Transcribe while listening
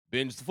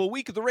Binge the full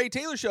week of The Ray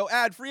Taylor Show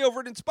ad-free over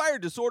at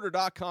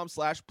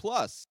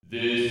inspireddisorder.com/plus.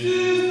 This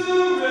is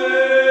The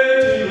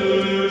Ray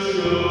Taylor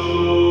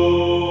Show.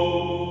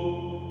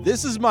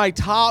 This is my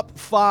top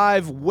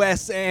 5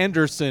 Wes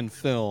Anderson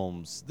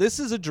films. This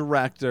is a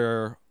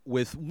director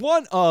with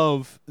one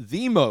of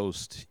the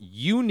most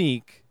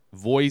unique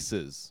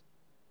voices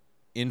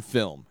in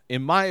film,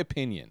 in my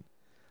opinion.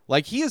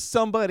 Like, he is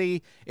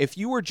somebody, if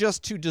you were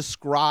just to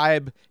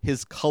describe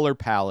his color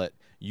palette,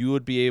 you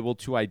would be able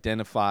to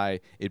identify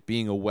it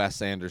being a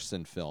Wes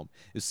Anderson film.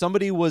 If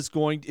somebody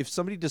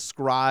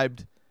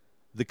described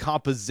the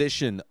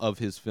composition of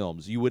his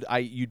films,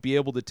 you'd be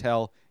able to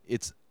tell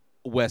it's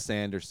Wes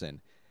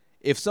Anderson.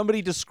 If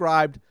somebody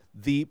described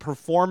the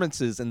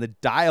performances and the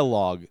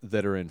dialogue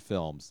that are in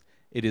films,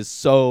 it is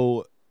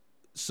so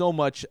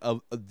much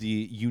of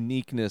the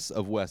uniqueness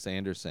of Wes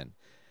Anderson.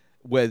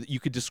 Whether you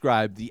could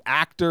describe the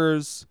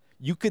actors,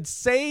 you could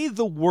say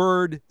the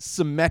word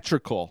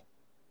symmetrical,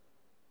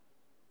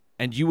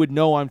 and you would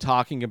know I'm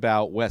talking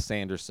about Wes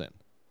Anderson.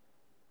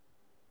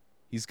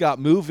 He's got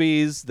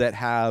movies that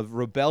have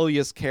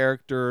rebellious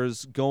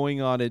characters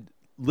going on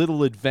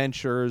little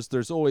adventures.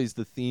 There's always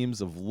the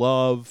themes of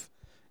love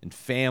and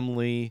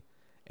family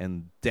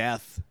and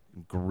death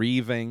and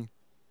grieving.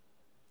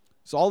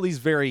 So all these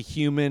very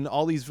human,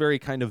 all these very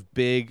kind of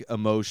big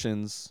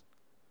emotions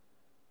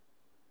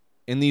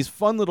in these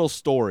fun little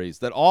stories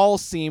that all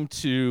seem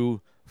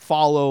to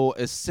follow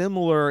a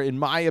similar, in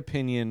my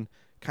opinion,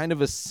 kind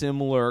of a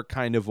similar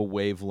kind of a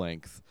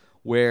wavelength,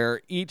 where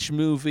each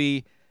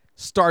movie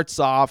starts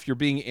off, you're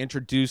being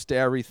introduced to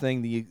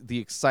everything, the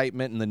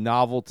excitement and the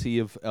novelty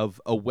of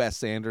a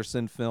Wes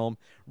Anderson film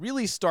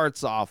really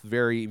starts off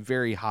very,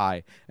 very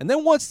high. And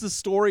then once the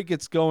story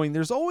gets going,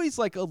 there's always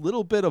like a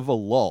little bit of a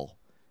lull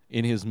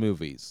in his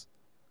movies,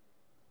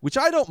 which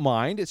I don't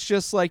mind. It's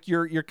just like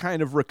you're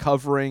kind of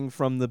recovering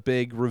from the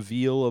big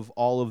reveal of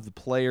all of the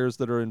players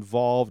that are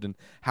involved and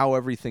how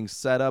everything's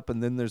set up,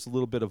 and then there's a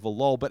little bit of a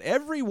lull. But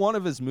every one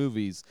of his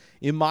movies,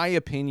 in my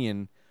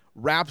opinion,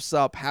 wraps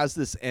up, has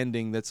this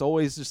ending that's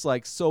always just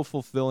like so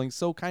fulfilling,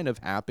 so kind of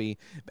happy.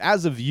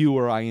 As a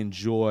viewer, I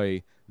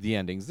enjoy the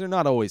endings. They're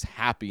not always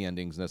happy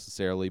endings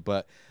necessarily,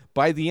 but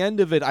by the end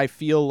of it, I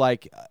feel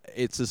like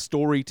it's a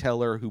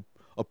storyteller who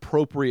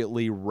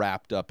appropriately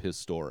wrapped up his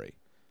story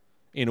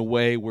in a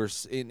way where,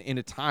 in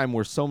a time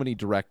where so many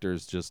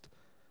directors just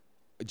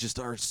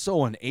are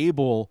so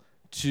unable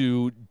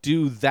to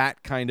do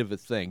that kind of a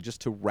thing,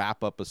 just to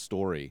wrap up a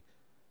story,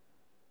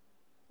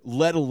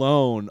 let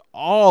alone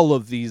all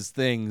of these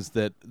things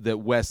that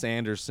Wes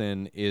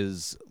Anderson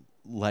is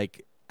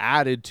like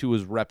added to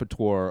his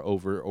repertoire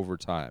over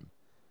time.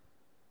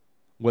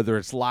 Whether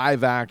it's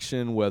live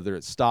action, whether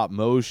it's stop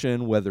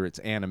motion, whether it's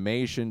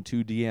animation,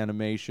 2D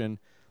animation,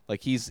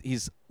 like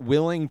he's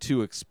willing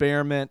to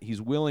experiment. He's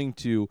willing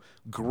to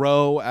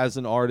grow as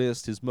an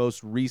artist. His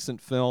most recent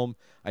film,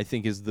 I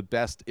think, is the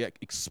best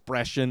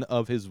expression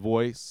of his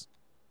voice,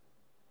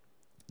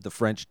 The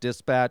French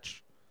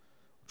Dispatch,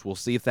 which we'll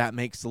see if that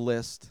makes the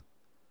list.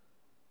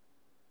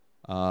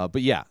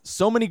 But yeah,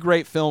 so many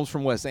great films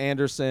from Wes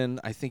Anderson.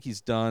 I think he's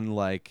done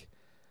like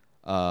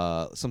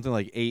something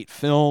like 8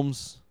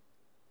 films,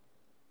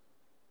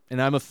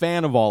 and I'm a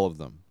fan of all of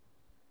them.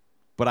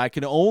 But I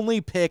can only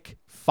pick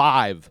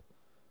 5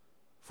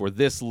 for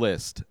this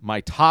list.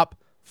 My top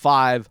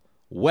 5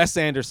 Wes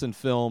Anderson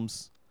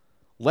films.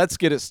 Let's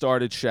get it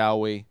started, shall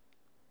we?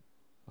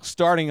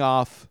 Starting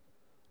off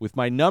with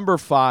my number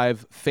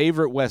 5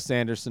 favorite Wes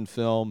Anderson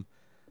film.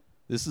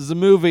 This is a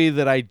movie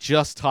that I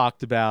just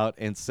talked about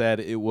and said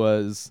it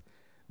was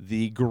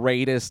the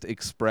greatest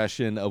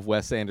expression of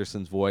Wes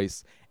Anderson's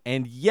voice.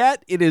 And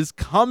yet it is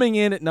coming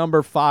in at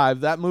number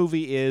 5. That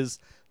movie is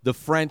The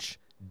French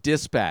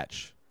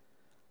Dispatch.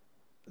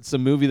 It's a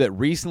movie that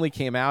recently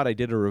came out. I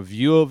did a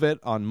review of it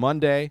on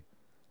Monday.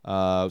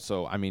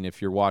 So, I mean,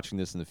 if you're watching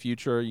this in the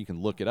future, you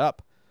can look it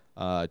up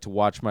to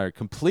watch my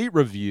complete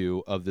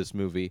review of this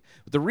movie.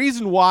 But the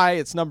reason why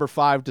it's number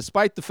 5,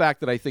 despite the fact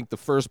that I think the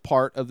first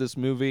part of this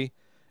movie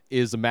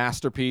is a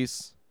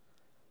masterpiece,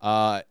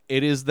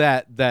 it is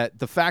that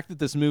the fact that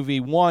this movie,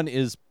 one,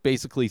 is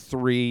basically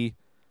 3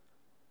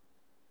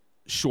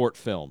 short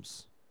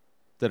films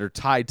that are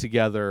tied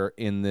together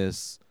in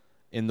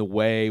the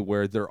way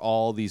where they're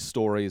all these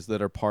stories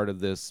that are part of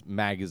this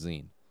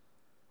magazine,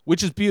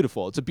 which is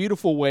beautiful. It's a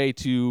beautiful way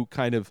to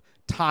kind of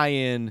tie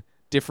in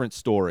different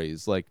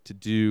stories, like to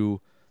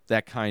do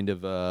that kind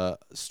of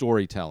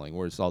storytelling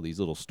where it's all these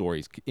little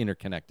stories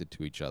interconnected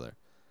to each other.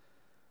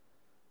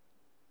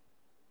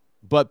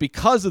 But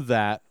because of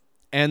that,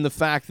 and the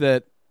fact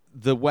that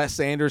the Wes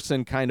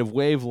Anderson kind of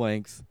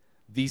wavelength,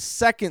 the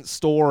second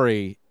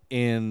story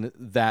in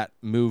that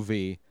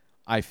movie,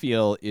 I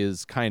feel,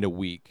 is kind of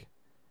weak.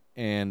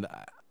 And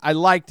I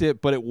liked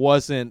it, but it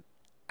wasn't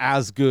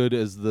as good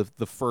as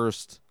the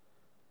first,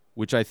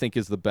 which I think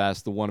is the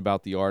best, the one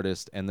about the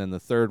artist, and then the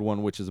third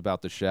one, which is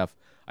about the chef,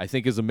 I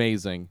think is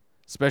amazing.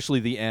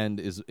 Especially the end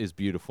is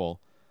beautiful.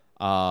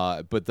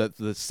 But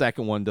the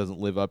second one doesn't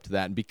live up to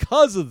that. And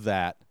because of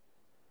that,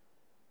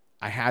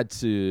 I had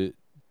to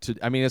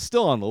I mean, it's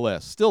still on the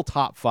list, still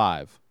top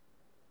 5.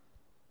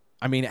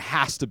 I mean, it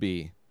has to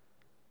be.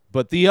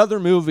 But the other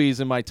movies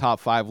in my top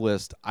 5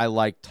 list, I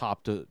like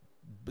top to,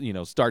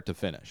 start to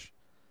finish.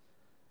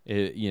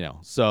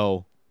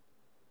 So,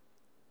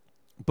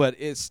 but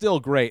it's still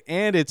great.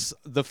 And it's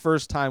the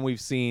first time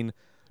we've seen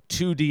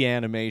 2D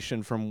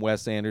animation from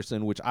Wes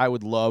Anderson, which I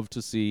would love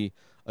to see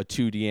a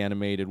 2D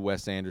animated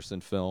Wes Anderson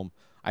film.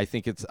 I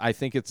think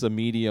it's a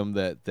medium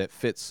that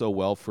fits so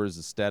well for his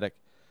aesthetic.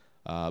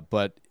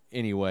 But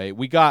anyway,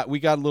 we got a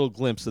little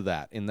glimpse of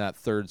that in that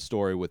third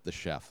story with the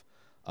chef.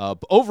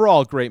 But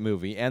overall, great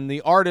movie. And the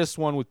Artist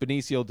one with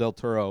Benicio del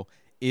Toro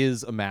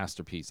is a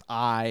masterpiece.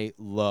 I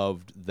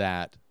loved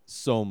that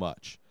so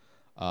much.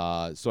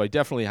 So I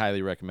definitely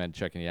highly recommend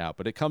checking it out.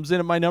 But it comes in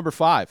at my number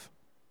 5.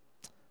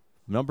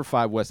 Number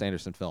 5 Wes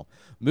Anderson film.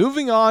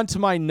 Moving on to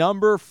my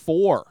number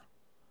 4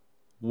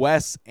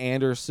 Wes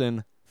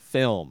Anderson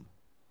film.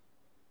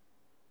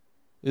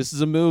 This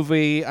is a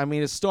movie, I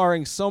mean, it's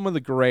starring some of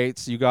the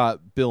greats. You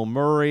got Bill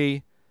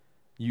Murray.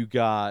 You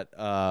got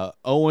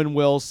Owen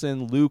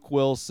Wilson, Luke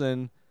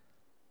Wilson.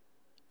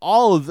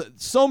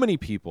 So many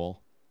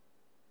people.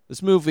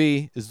 This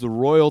movie is The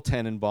Royal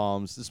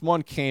Tenenbaums. This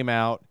one came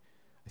out,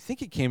 I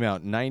think it came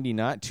out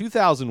in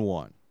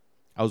 2001.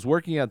 I was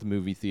working at the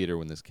movie theater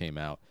when this came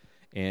out.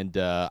 And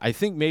I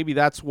think maybe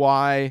that's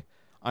why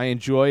I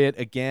enjoy it.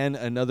 Again,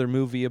 another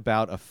movie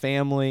about a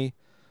family.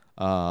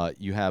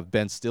 You have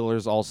Ben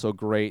Stiller's also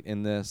great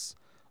in this.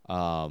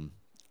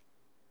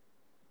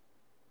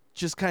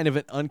 Just kind of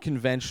an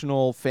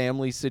unconventional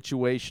family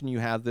situation. You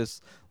have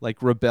this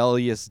like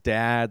rebellious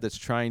dad that's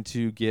trying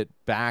to get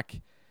back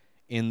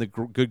in the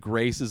good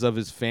graces of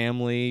his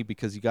family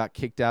because he got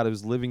kicked out of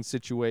his living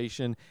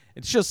situation.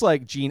 It's just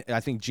like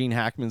I think Gene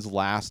Hackman's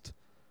last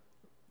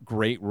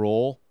great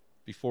role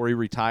before he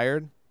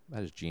retired.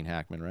 That is Gene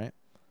Hackman, right?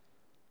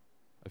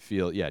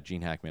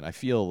 Gene Hackman. I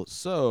feel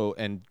so,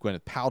 and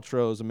Gwyneth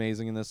Paltrow is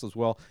amazing in this as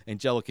well.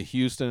 Angelica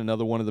Houston,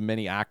 another one of the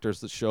many actors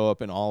that show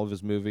up in all of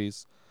his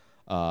movies.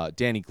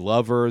 Danny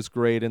Glover is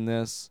great in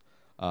this.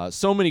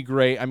 So many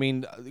great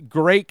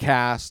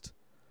cast.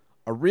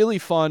 A really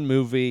fun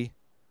movie.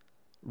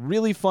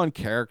 Really fun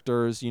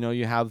characters.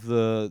 You have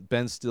the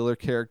Ben Stiller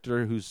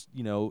character who's,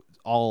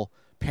 all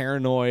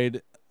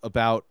paranoid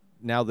about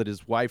now that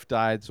his wife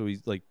died, so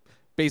he's like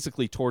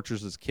basically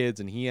tortures his kids,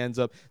 and he ends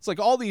up, it's like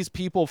all these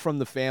people from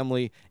the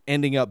family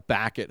ending up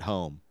back at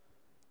home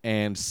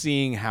and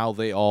seeing how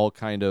they all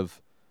kind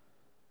of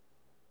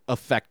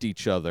affect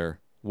each other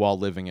while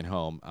living at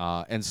home.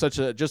 And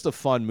just a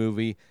fun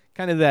movie,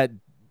 kind of that,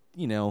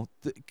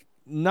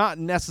 not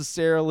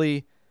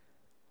necessarily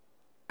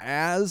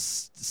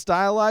as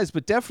stylized,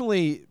 but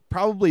definitely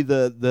probably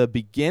the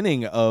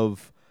beginning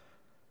of,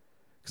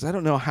 because I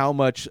don't know how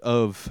much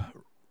of,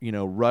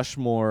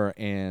 Rushmore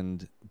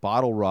and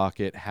Bottle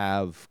Rocket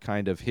have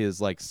kind of his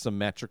like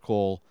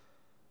symmetrical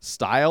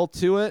style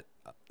to it.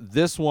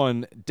 This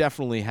one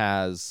definitely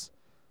has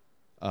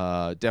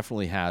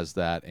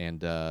that,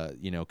 and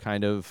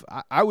kind of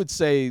I would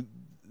say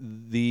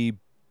the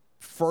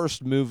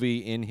first movie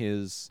in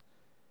his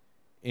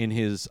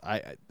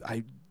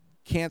I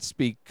can't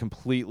speak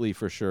completely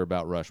for sure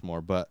about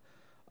Rushmore, but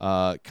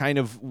kind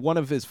of one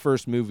of his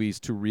first movies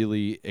to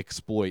really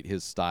exploit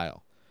his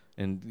style.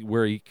 And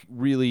where you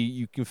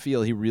can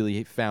feel he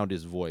really found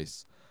his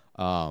voice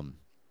in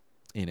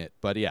it.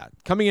 But yeah,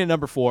 coming in at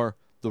number 4,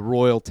 The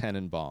Royal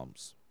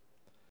Tenenbaums.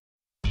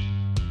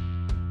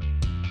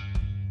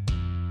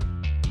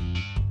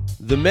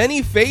 The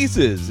Many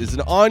Faces is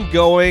an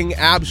ongoing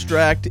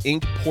abstract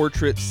ink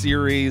portrait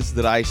series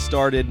that I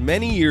started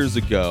many years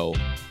ago.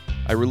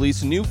 I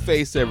release a new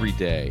face every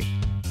day,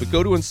 but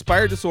go to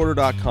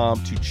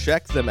InspiredDisorder.com to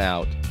check them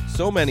out.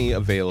 So many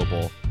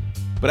available.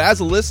 But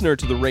as a listener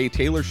to The Ray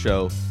Taylor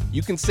Show,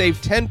 you can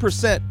save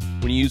 10%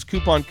 when you use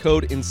coupon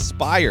code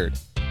INSPIRED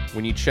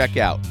when you check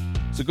out.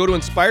 So go to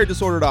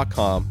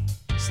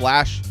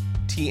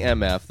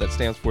InspiredDisorder.com/TMF, that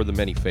stands for The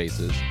Many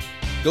Faces.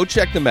 Go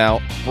check them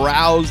out,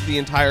 browse the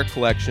entire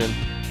collection,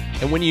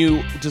 and when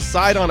you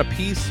decide on a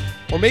piece,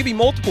 or maybe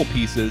multiple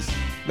pieces,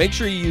 make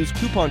sure you use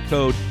coupon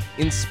code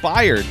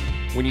INSPIRED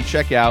when you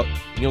check out,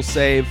 and you'll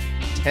save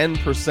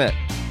 10%.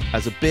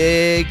 As a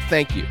big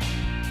thank you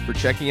for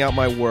checking out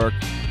my work,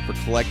 for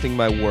collecting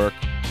my work,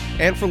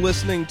 and for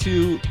listening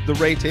to The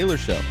Ray Taylor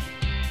Show.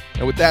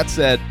 And with that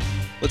said,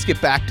 let's get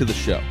back to the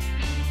show.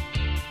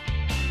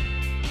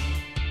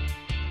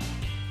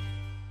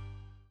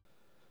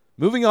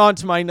 Moving on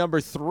to my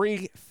number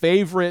 3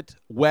 favorite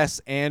Wes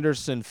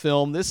Anderson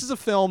film. This is a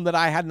film that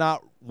I had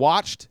not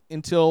watched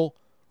until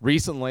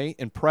recently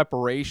in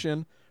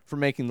preparation for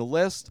making the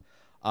list.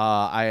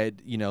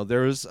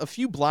 There's a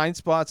few blind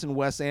spots in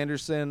Wes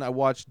Anderson. I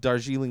watched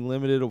Darjeeling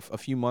Limited a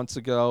few months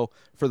ago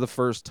for the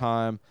first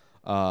time.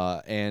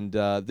 And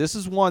this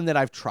is one that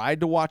I've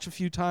tried to watch a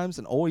few times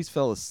and always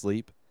fell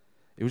asleep.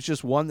 It was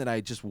just one that I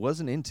just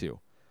wasn't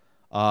into.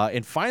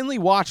 And finally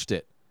watched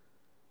it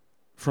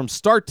from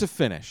start to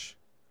finish.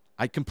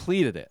 I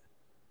completed it.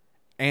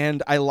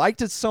 And I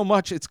liked it so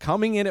much, it's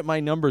coming in at my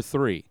number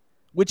 3,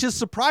 which is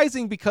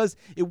surprising because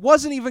it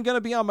wasn't even going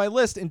to be on my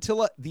list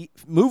until the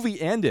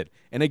movie ended.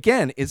 And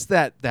again, it's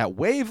that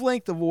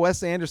wavelength of a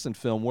Wes Anderson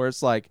film where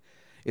it's like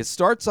it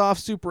starts off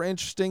super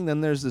interesting,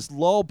 then there's this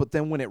lull, but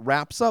then when it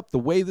wraps up, the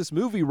way this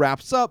movie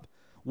wraps up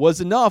was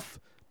enough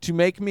to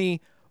make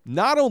me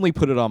not only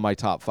put it on my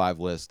top 5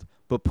 list,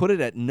 but put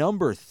it at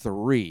number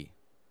 3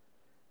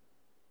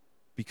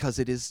 because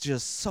it is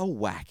just so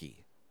wacky.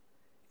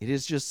 It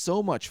is just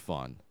so much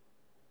fun.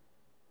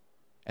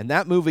 And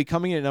that movie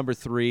coming in at number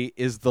 3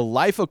 is The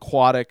Life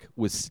Aquatic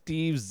with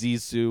Steve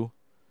Zissou.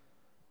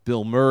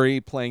 Bill Murray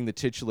playing the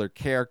titular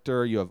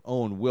character. You have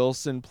Owen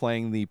Wilson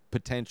playing the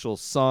potential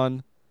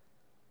son,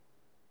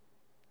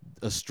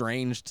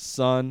 estranged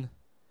son.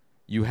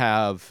 You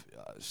have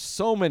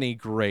so many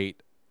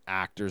great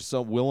actors.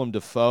 So Willem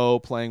Dafoe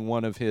playing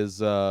one of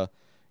his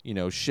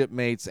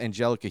shipmates.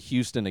 Angelica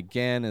Houston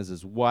again as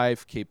his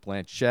wife. Cate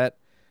Blanchett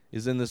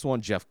is in this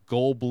one. Jeff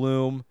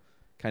Goldblum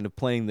kind of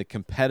playing the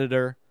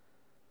competitor.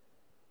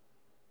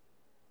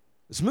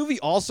 This movie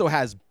also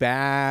has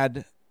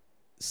bad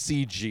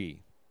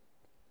CG,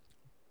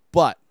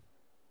 but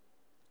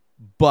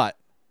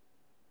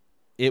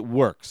it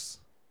works.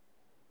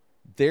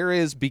 There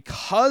is,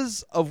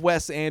 because of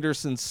Wes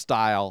Anderson's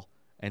style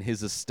and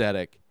his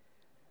aesthetic,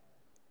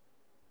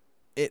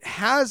 it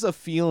has a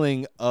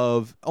feeling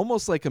of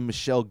almost like a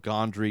Michel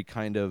Gondry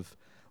kind of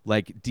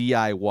like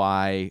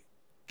DIY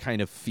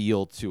kind of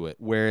feel to it,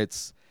 where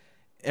it's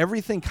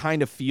everything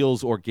kind of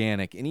feels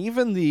organic, and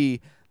even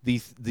the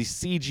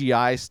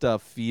CGI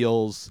stuff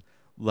feels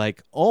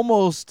like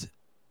almost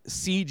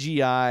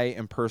CGI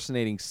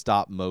impersonating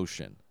stop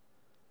motion,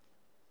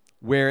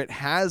 where it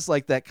has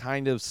like that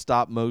kind of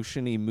stop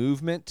motion-y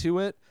movement to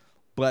it,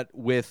 but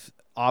with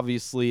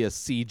obviously a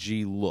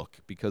CG look,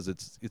 because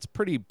it's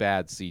pretty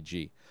bad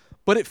CG.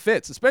 But it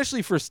fits,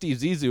 especially for Steve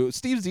Zissou.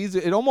 Steve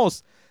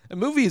Zissou, a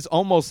movie is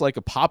almost like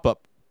a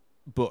pop-up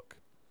book,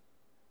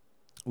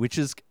 which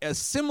is a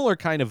similar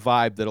kind of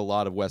vibe that a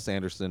lot of Wes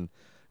Anderson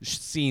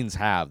scenes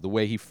have. The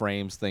way he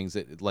frames things,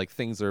 like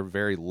things are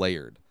very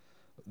layered.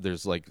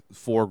 There's like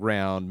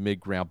foreground,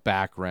 midground,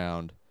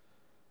 background,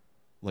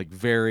 like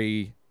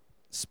very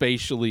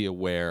spatially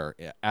aware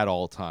at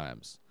all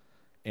times.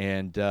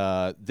 And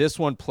this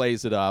one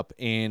plays it up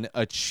in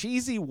a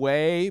cheesy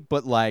way,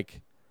 but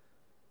like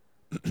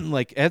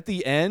at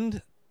the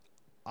end,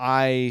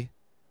 I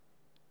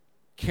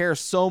care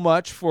so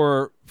much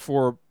for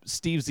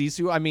Steve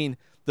Zissou. I mean,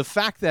 the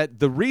fact that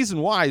the reason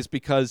why is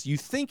because you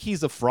think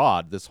he's a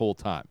fraud this whole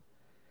time.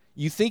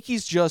 You think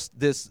he's just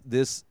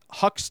this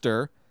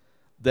huckster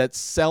that's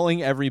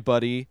selling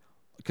everybody,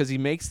 because he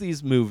makes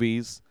these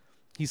movies.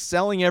 He's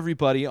selling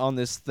everybody on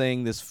this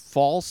thing, this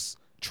false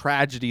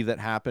tragedy that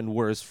happened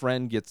where his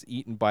friend gets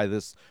eaten by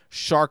this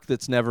shark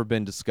that's never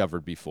been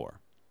discovered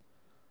before,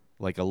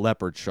 like a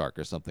leopard shark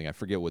or something. I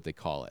forget what they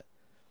call it.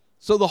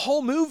 So the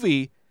whole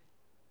movie,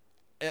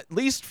 at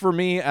least for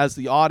me as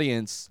the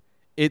audience,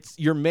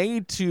 you're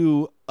made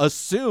to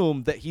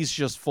assume that he's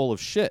just full of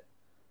shit,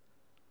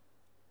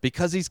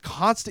 because he's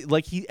constant.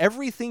 Like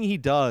everything he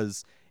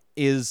does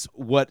is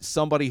what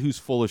somebody who's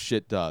full of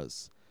shit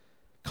does,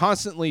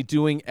 constantly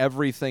doing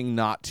everything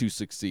not to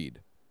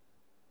succeed.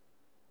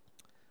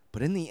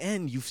 But in the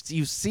end, you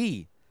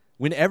see,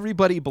 when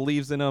everybody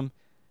believes in him,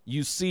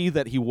 you see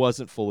that he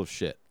wasn't full of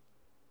shit.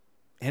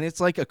 And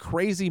it's like a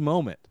crazy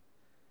moment.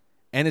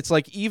 And it's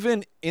like,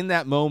 even in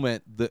that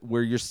moment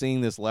where you're seeing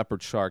this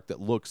leopard shark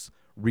that looks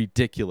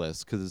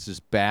ridiculous because it's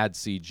just bad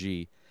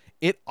CG,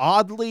 it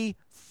oddly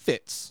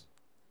fits.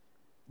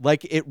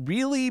 Like, it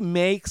really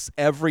makes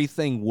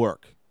everything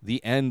work,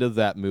 the end of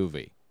that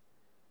movie.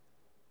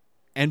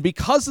 And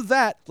because of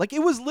that, like,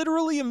 it was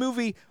literally a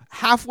movie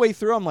halfway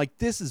through, I'm like,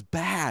 this is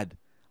bad.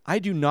 I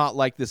do not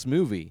like this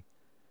movie.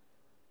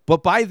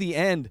 But by the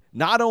end,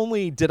 not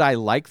only did I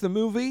like the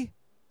movie,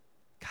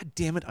 God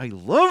damn it, I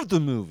loved the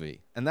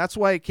movie. And that's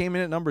why it came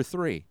in at number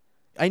 3.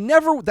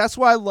 That's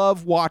why I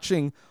love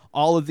watching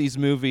all of these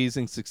movies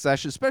in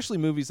succession, especially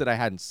movies that I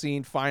hadn't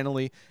seen.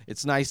 Finally,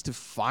 it's nice to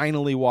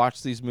finally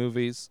watch these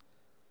movies.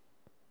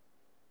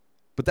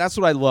 But that's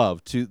what I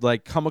love, to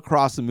like come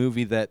across a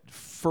movie that,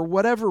 for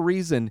whatever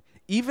reason,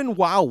 even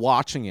while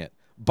watching it,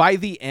 by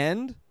the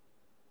end,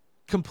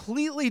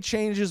 completely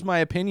changes my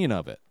opinion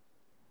of it.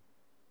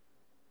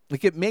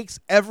 Like, it makes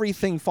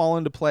everything fall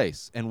into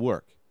place and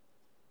work.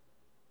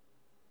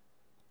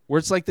 Where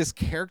it's like this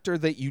character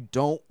that you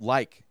don't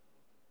like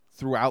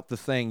throughout the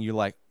thing, you're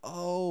like,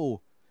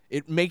 oh,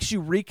 it makes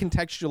you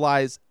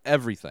recontextualize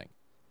everything.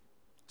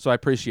 So I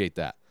appreciate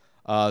that.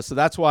 So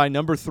that's why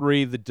number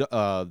 3,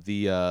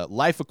 the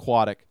Life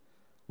Aquatic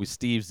with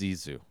Steve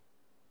Zissou.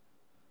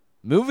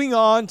 Moving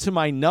on to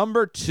my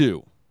number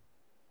 2.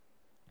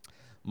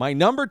 My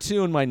number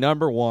 2 and my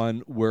number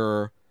 1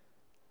 were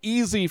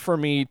easy for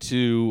me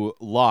to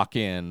lock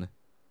in,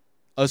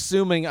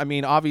 assuming, I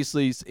mean,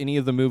 obviously, any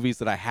of the movies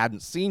that I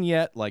hadn't seen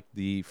yet, like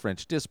The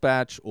French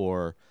Dispatch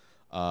or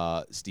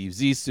Steve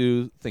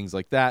Zissou, things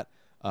like that,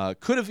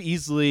 could have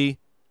easily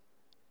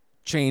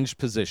changed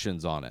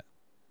positions on it.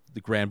 The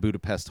Grand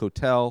Budapest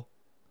Hotel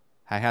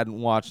I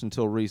hadn't watched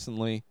until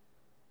recently.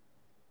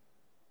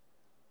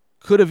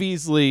 Could have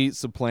easily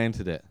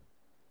supplanted it.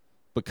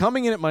 But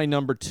coming in at my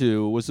number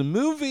 2 was a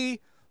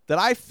movie that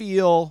I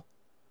feel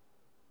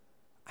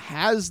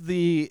has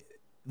the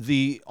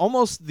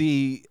almost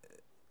the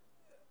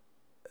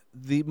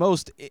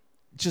most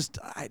just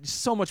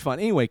so much fun.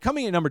 Anyway,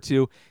 coming in at number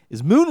 2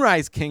 is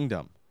Moonrise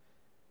Kingdom.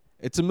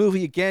 It's a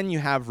movie, again, you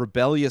have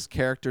rebellious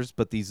characters,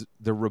 but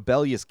they're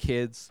rebellious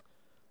kids.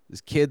 This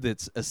kid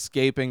that's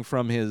escaping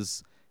from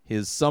his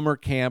summer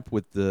camp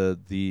with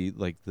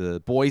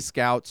the Boy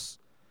Scouts,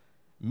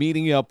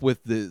 meeting up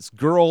with this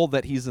girl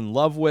that he's in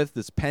love with,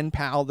 this pen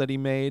pal that he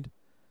made.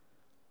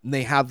 And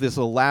they have this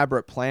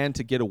elaborate plan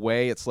to get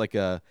away. It's like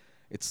a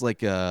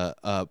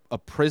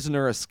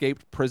prisoner,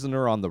 escaped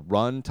prisoner on the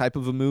run type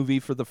of a movie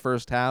for the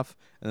first half,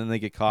 and then they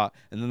get caught,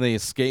 and then they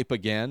escape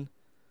again.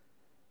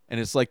 And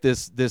it's like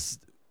this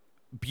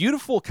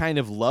beautiful kind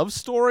of love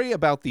story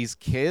about these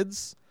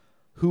kids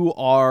who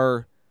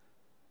are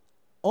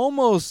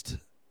almost,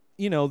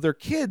 they're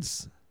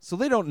kids, so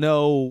they don't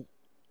know,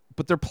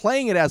 but they're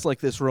playing it as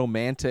like this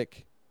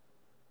romantic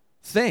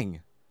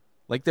thing.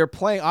 Like they're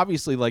playing,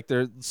 obviously, like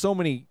there so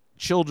many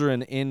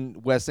children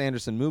in Wes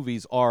Anderson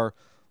movies are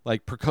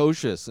like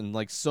precocious and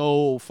like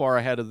so far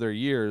ahead of their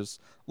years.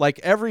 Like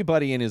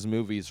everybody in his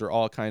movies are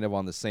all kind of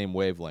on the same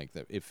wavelength,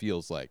 it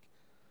feels like.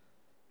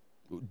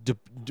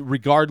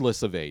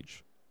 Regardless of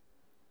age.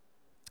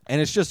 And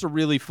it's just a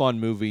really fun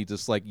movie,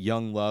 just like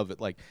young love.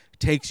 It like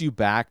takes you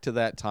back to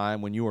that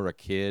time when you were a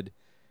kid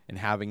and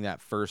having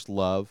that first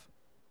love.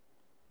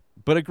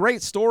 But a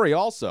great story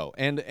also.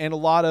 And a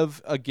lot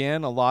of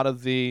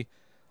the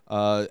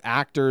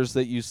actors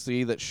that you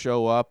see that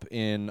show up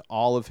in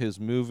all of his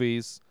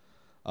movies.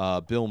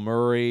 Bill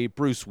Murray,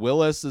 Bruce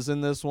Willis is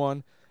in this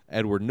one.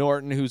 Edward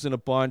Norton, who's in a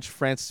bunch.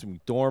 Frances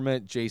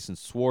McDormand, Jason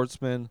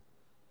Schwartzman,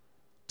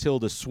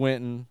 Tilda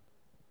Swinton,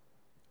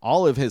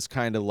 all of his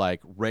kind of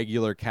like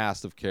regular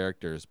cast of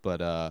characters,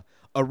 but a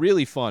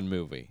really fun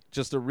movie.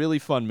 Just a really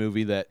fun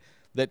movie that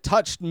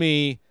touched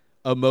me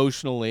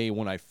emotionally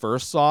when I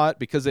first saw it,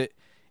 because it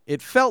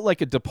felt like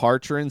a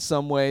departure in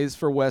some ways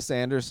for Wes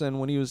Anderson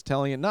when he was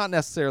telling it, not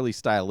necessarily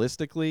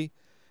stylistically,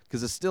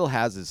 because it still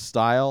has his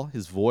style,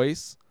 his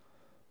voice,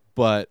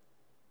 but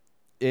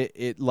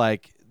it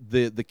like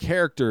the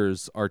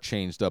characters are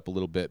changed up a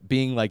little bit,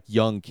 being like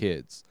young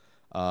kids.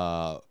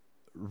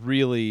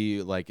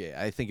 Really, like,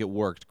 I think it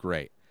worked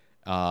great.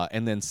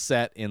 And then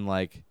set in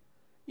like,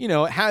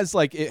 it has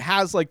like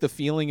the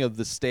feeling of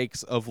the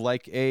stakes of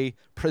like a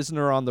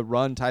prisoner on the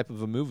run type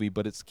of a movie,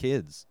 but it's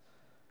kids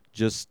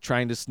just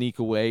trying to sneak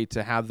away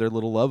to have their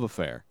little love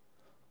affair.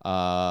 So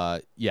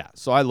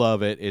I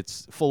love it.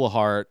 It's full of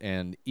heart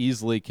and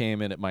easily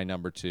came in at my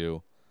number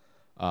 2.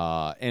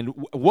 And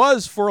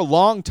was for a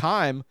long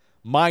time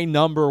my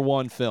number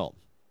 1 film,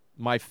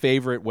 my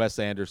favorite Wes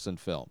Anderson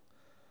film.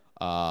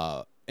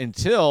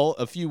 Until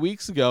a few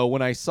weeks ago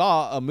when I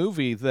saw a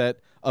movie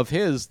of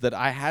his that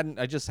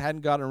I just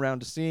hadn't gotten around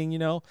to seeing.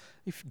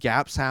 If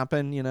gaps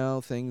happen,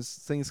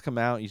 things come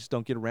out, you just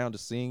don't get around to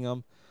seeing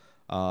them.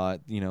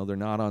 They're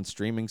not on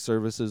streaming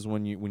services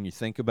when you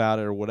think about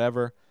it or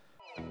whatever.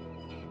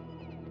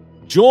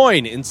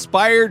 Join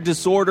Inspired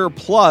Disorder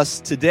Plus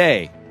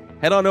today.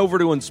 Head on over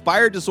to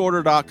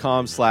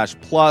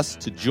inspireddisorder.com/plus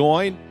to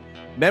join.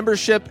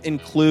 Membership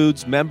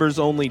includes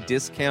members-only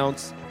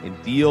discounts and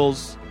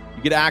deals.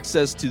 You get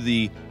access to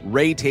the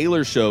Ray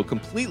Taylor Show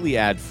completely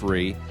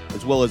ad-free,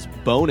 as well as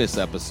bonus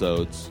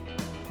episodes.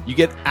 You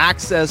get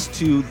access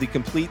to the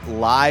complete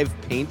live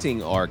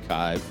painting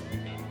archive.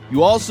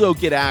 You also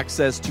get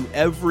access to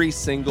every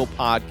single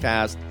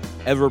podcast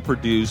ever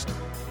produced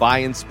by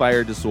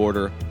Inspired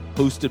Disorder,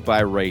 hosted by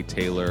Ray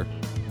Taylor.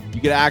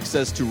 You get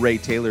access to Ray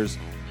Taylor's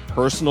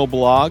personal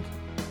blog,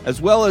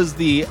 as well as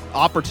the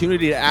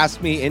opportunity to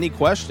ask me any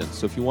questions.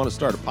 So if you want to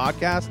start a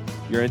podcast,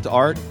 you're into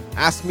art,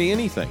 ask me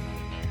anything.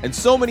 And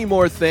so many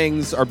more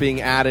things are being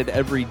added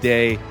every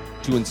day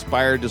to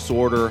Inspired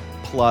Disorder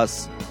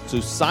Plus. So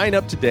sign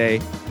up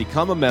today,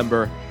 become a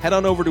member, head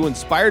on over to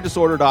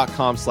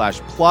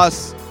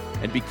inspireddisorder.com/plus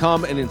and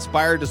become an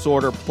Inspired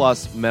Disorder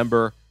Plus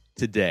member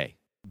today.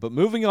 But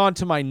moving on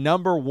to my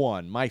number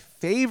 1, my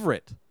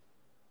favorite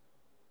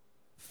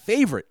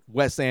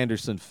Wes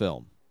Anderson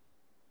film.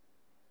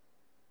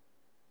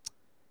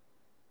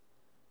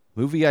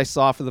 Movie I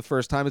saw for the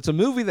first time. It's a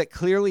movie that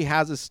clearly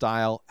has his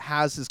style,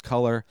 has his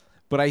color,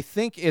 but I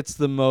think it's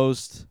the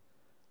most,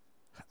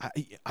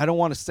 I don't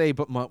want to say,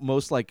 but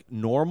most like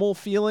normal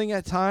feeling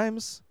at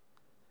times.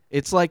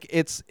 It's like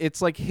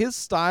his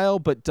style,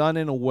 but done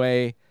in a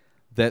way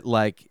that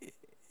like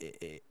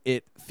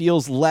it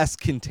feels less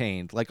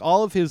contained. Like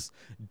all of his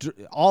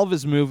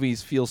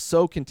movies feel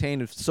so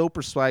contained and so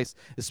precise,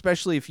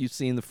 especially if you've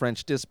seen The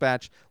French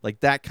Dispatch. Like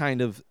that kind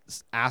of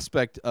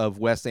aspect of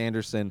Wes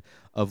Anderson,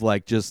 of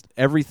like just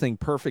everything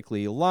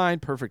perfectly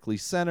aligned, perfectly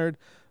centered,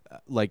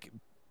 like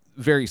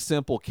very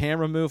simple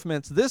camera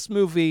movements. This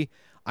movie,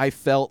 I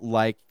felt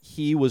like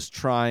he was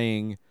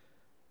trying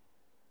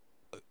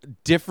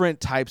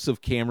different types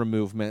of camera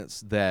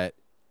movements that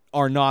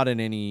are not in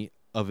any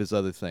of his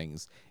other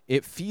things.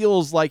 It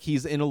feels like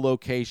he's in a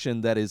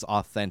location that is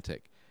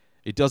authentic.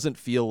 It doesn't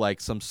feel like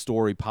some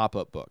story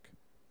pop-up book.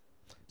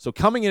 So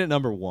coming in at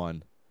number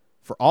 1,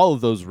 for all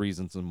of those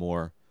reasons and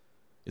more,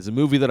 is a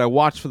movie that I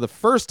watched for the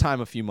first time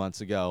a few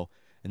months ago,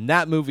 and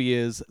that movie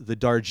is The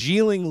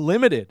Darjeeling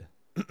Limited.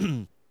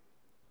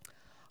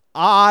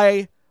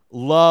 I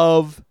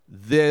love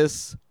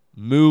this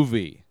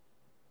movie.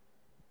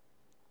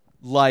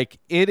 Like,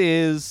 it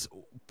is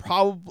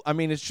probably, I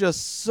mean, it's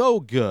just so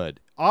good.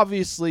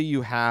 Obviously,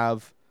 you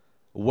have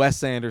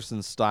Wes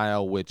Anderson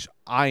style, which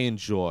I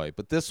enjoy,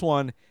 but this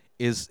one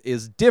is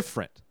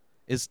different.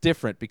 It's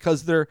different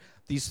because they're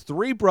these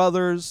 3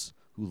 brothers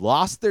who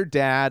lost their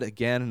dad.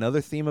 Again, another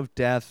theme of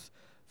death,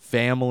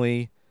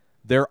 family.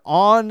 They're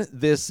on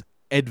this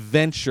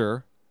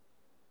adventure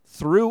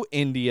through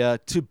India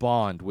to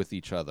bond with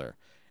each other.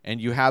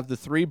 And you have the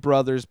 3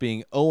 brothers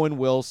being Owen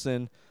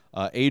Wilson,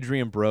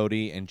 Adrian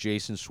Brody, and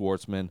Jason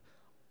Schwartzman.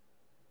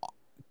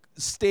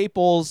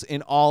 Staples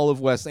in all of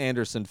Wes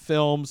Anderson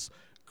films.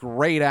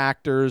 Great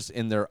actors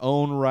in their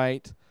own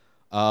right.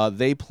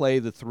 They play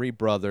the 3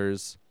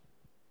 brothers.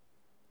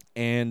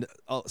 And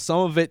some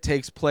of it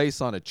takes place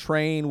on a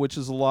train, which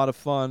is a lot of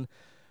fun.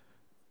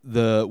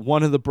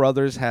 One of the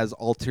brothers has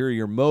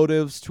ulterior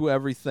motives to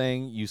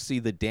everything. You see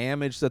the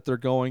damage that they're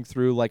going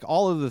through, like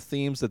all of the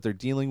themes that they're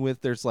dealing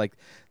with. There's like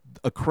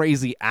a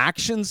crazy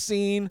action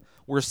scene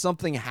where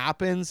something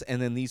happens,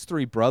 and then these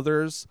 3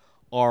 brothers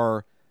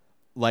are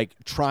like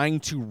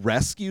trying to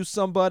rescue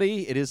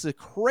somebody. It is a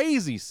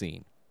crazy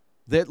scene,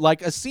 that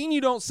like a scene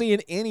you don't see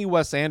in any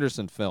Wes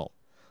Anderson film.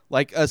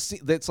 Like a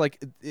scene that's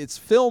like it's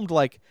filmed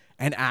like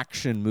an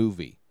action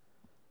movie.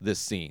 This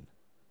scene,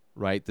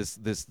 right?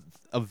 This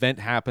event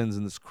happens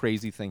and this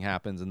crazy thing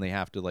happens, and they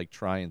have to like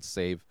try and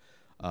save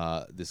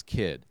this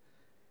kid.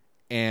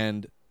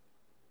 And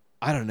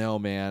I don't know,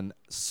 man.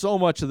 So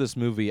much of this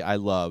movie I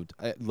loved.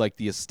 Like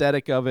the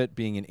aesthetic of it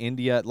being in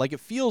India. Like it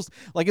feels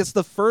like it's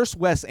the first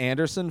Wes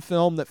Anderson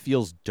film that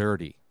feels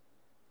dirty.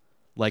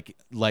 Like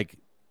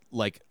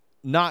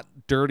not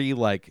dirty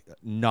like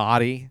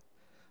naughty,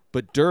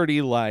 but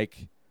dirty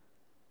like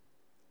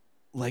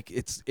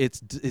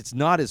it's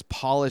not as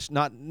polished,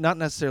 not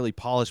necessarily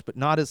polished, but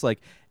not as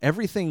like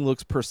everything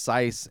looks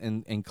precise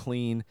and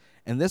clean.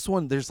 And this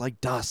one, there's like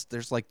dust.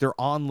 There's like they're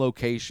on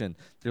location.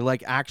 They're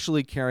like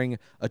actually carrying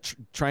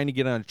trying to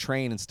get on a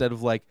train instead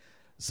of like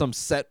some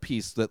set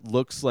piece that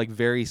looks like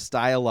very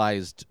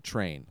stylized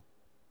train.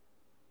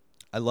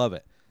 I love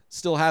it.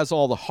 Still has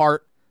all the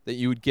heart that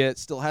you would get.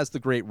 Still has the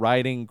great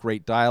writing,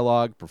 great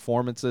dialogue,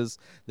 performances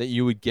that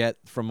you would get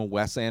from a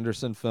Wes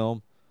Anderson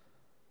film.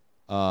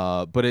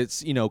 But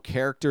it's, you know,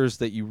 characters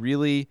that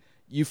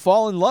you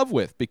fall in love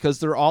with because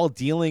they're all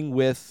dealing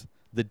with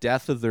the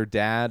death of their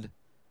dad,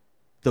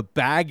 the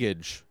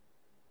baggage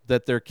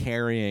that they're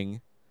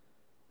carrying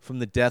from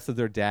the death of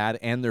their dad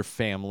and their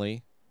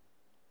family,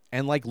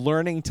 and like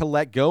learning to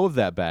let go of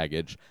that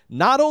baggage,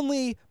 not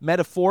only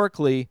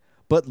metaphorically,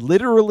 but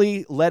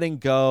literally letting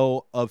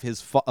go of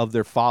of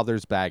their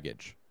father's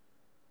baggage.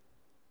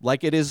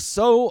 Like it is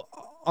so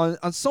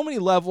on so many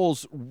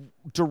levels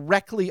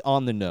directly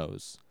on the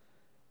nose.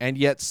 And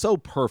yet so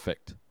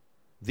perfect,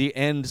 the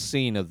end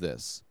scene of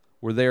this,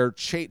 where they're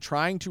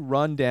trying to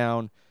run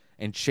down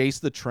and chase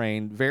the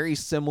train, very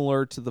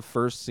similar to the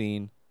first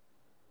scene.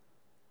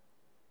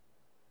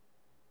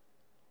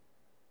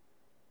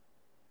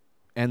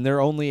 And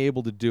they're only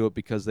able to do it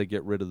because they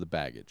get rid of the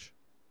baggage.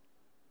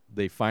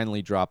 They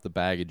finally drop the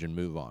baggage and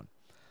move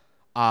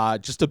on.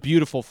 Just a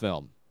beautiful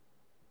film.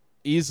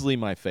 Easily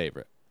my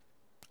favorite.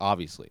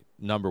 Obviously,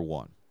 number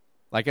 1.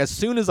 Like as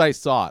soon as I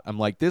saw it, I'm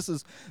like, this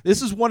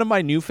is one of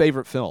my new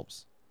favorite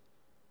films.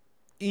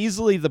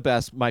 Easily the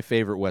best, my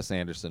favorite Wes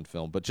Anderson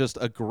film, but just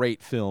a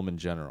great film in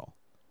general.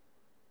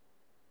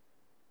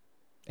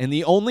 And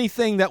the only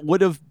thing that would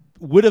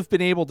have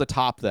been able to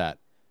top that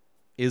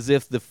is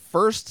if the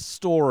first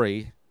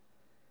story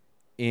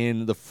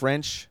in the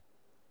French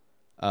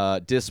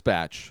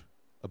Dispatch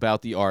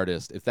about the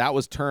artist, if that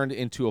was turned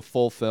into a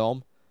full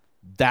film,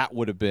 that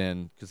would have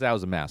been, because that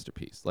was a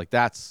masterpiece. Like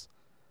that's,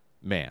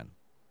 man.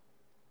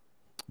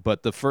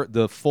 But the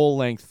full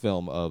length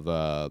film of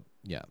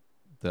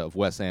of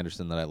Wes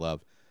Anderson that I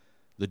love,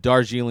 The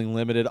Darjeeling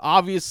Limited,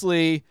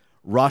 obviously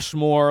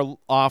Rushmore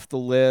off the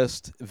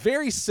list.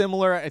 Very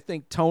similar, I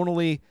think,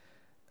 tonally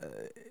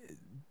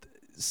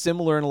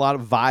similar in a lot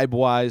of vibe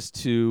wise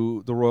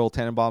to the Royal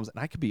Tenenbaums, and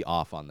I could be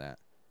off on that.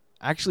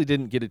 I actually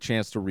didn't get a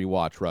chance to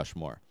rewatch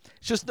Rushmore.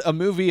 It's just a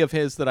movie of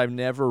his that I've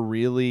never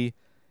really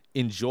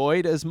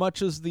enjoyed as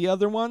much as the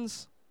other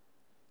ones,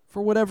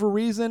 for whatever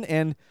reason,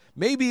 and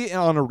maybe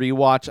on a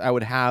rewatch I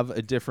would have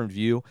a different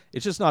view.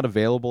 It's just not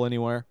available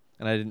anywhere,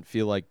 and I didn't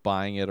feel like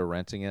buying it or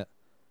renting it.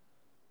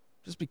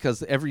 Just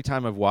because every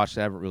time I've watched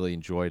it, I haven't really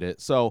enjoyed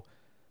it. So,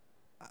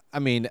 I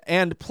mean,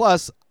 and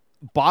plus,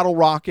 Bottle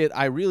Rocket,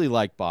 I really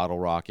like Bottle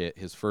Rocket,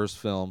 his first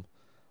film.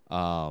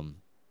 And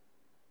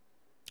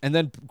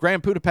then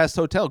Grand Budapest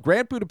Hotel.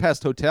 Grand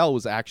Budapest Hotel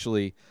was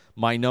actually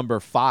my number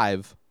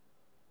 5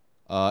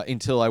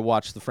 until I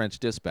watched The French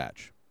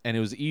Dispatch. And it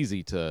was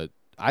easy to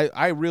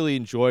I really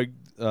enjoyed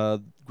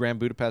Grand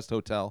Budapest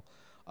Hotel.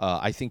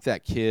 I think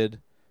that kid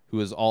who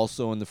is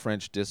also in The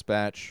French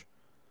Dispatch,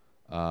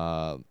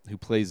 who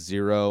plays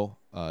Zero,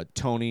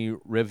 Tony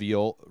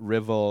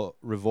Rivolori.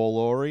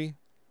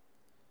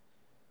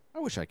 I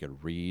wish I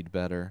could read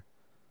better.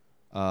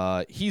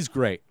 He's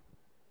great.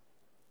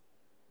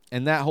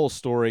 And that whole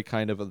story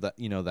kind of that,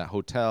 that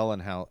hotel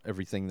and how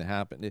everything that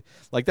happened.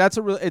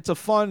 It's a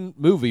fun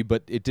movie,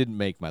 but it didn't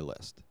make my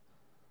list.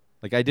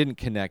 Like, I didn't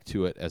connect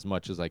to it as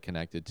much as I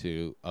connected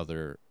to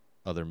other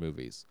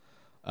movies.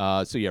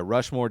 So yeah,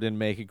 Rushmore didn't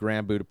make it.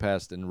 Grand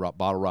Budapest and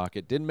Bottle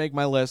Rocket didn't make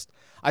my list.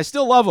 I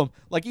still love them.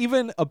 Like,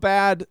 even a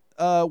bad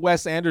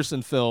Wes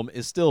Anderson film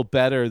is still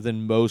better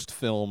than most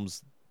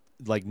films,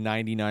 like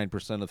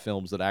 99% of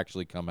films that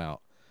actually come out.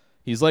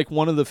 He's like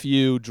one of the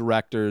few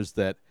directors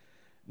that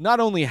not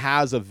only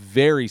has a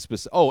very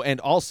specific. Oh, and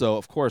also,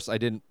 of course, I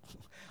didn't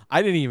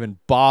even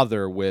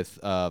bother with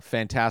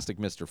Fantastic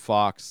Mr.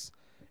 Fox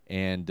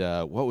and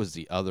what was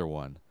the other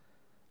one?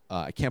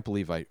 I can't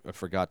believe I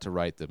forgot to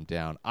write them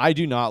down. I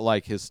do not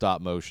like his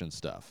stop motion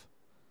stuff.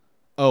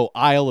 Oh,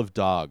 Isle of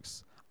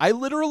Dogs. I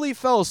literally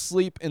fell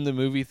asleep in the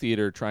movie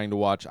theater trying to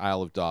watch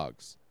Isle of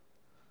Dogs.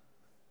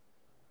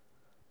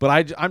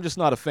 But I'm just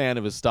not a fan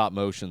of his stop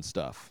motion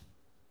stuff.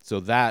 So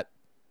that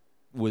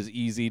was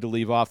easy to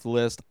leave off the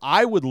list.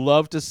 I would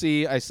love to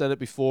see, I said it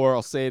before,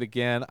 I'll say it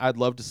again, I'd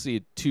love to see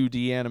a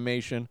 2D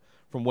animation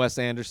from Wes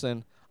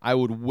Anderson. I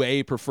would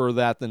way prefer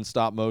that than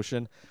stop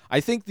motion. I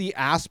think the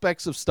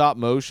aspects of stop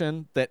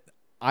motion that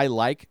I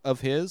like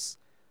of his,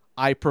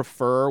 I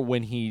prefer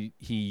when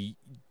he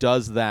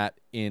does that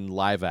in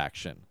live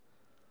action.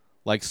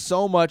 Like,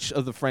 so much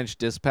of The French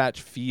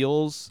Dispatch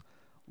feels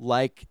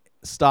like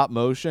stop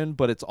motion,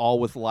 but it's all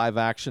with live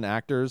action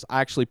actors.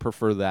 I actually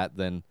prefer that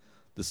than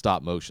the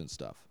stop motion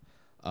stuff.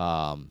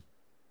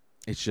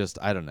 It's just,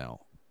 I don't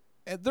know.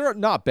 They're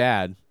not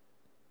bad.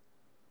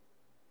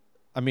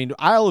 I mean,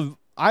 Isle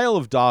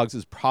of Dogs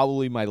is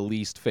probably my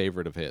least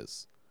favorite of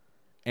his.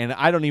 And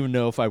I don't even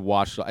know if I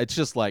watched it. It's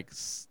just like,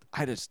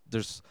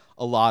 there's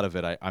a lot of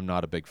it I'm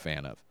not a big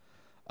fan of.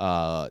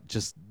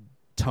 Just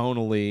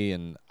tonally,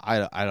 and I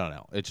don't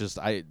know. It's just,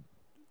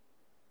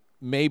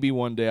 maybe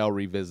one day I'll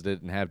revisit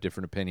it and have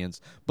different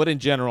opinions. But in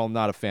general, I'm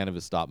not a fan of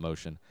his stop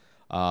motion.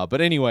 But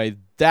anyway,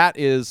 that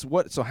is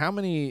what. So how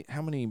many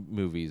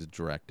movies,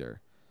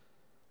 director?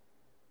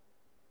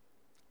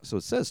 So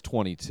it says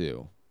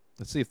 22.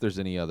 Let's see if there's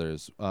any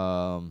others.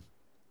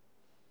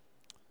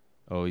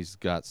 He's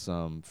got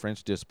some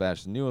French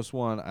Dispatch, the newest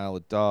one, Isle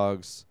of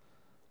Dogs,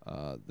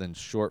 then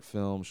short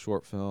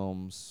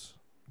films,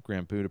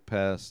 Grand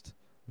Budapest,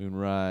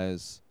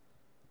 Moonrise,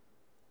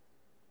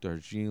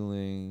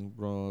 Darjeeling,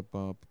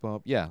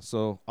 yeah.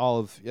 So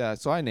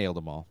so I nailed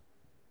them all.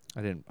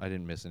 I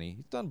didn't miss any.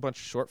 He's done a bunch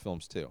of short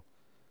films too,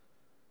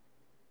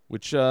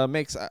 which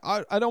makes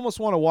I'd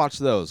almost want to watch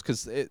those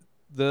because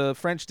the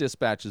French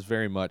Dispatch is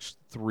very much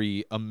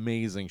 3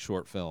 amazing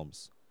short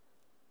films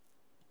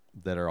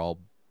that are all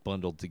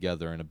bundled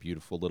together in a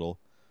beautiful little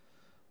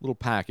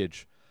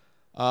package.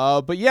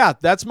 But yeah,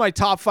 that's my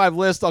top 5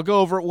 list. I'll go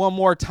over it one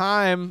more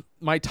time.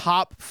 My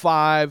top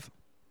 5.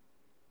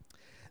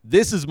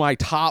 This is my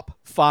top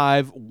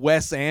 5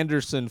 Wes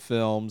Anderson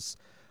films.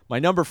 My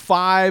number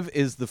 5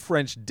 is The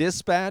French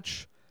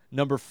Dispatch.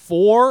 Number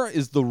 4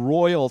 is The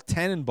Royal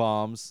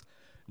Tenenbaums.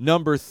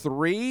 Number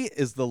 3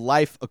 is The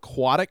Life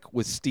Aquatic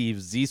with Steve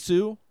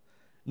Zissou.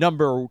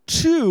 Number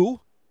 2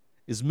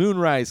 is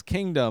Moonrise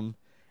Kingdom.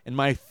 And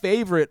my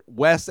favorite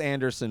Wes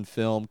Anderson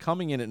film,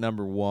 coming in at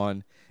number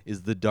 1,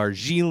 is The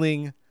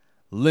Darjeeling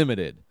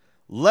Limited.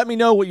 Let me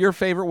know what your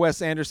favorite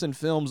Wes Anderson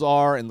films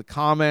are in the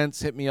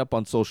comments. Hit me up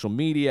on social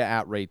media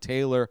at Ray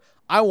Taylor.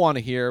 I want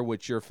to hear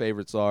what your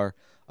favorites are,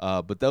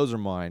 but those are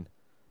mine.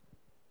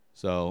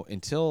 So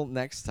until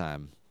next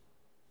time,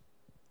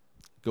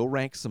 go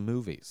rank some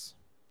movies.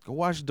 Go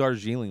watch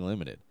Darjeeling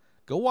Limited.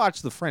 Go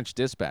watch The French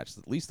Dispatch,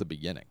 at least the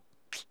beginning.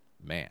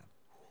 Man.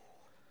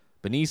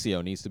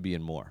 Benicio needs to be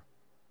in more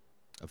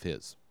of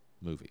his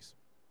movies,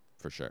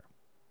 for sure.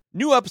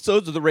 New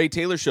episodes of The Ray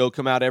Taylor Show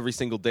come out every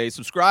single day.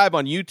 Subscribe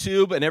on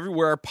YouTube and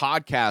everywhere our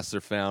podcasts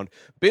are found.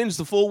 Binge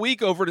the full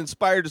week over at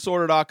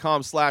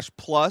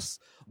InspiredDisorder.com/plus.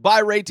 Buy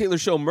Ray Taylor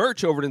Show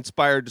merch over at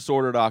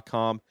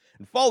InspiredDisorder.com.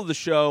 And follow the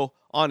show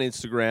on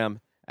Instagram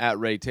at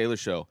Ray Taylor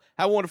Show.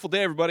 Have a wonderful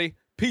day, everybody.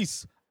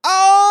 Peace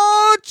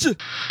out!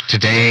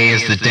 Today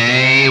is the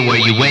day where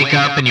you wake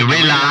up and you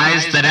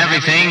realize that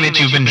everything that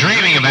you've been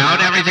dreaming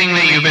about, everything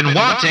that you've been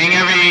wanting,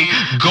 every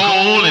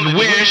goal and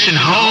wish and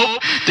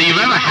hope that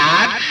you've ever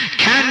had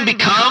can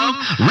become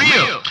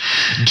real.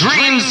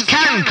 Dreams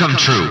can come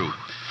true.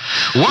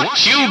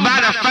 What you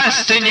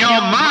manifest in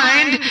your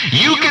mind,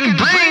 you can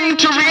bring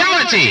to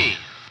reality.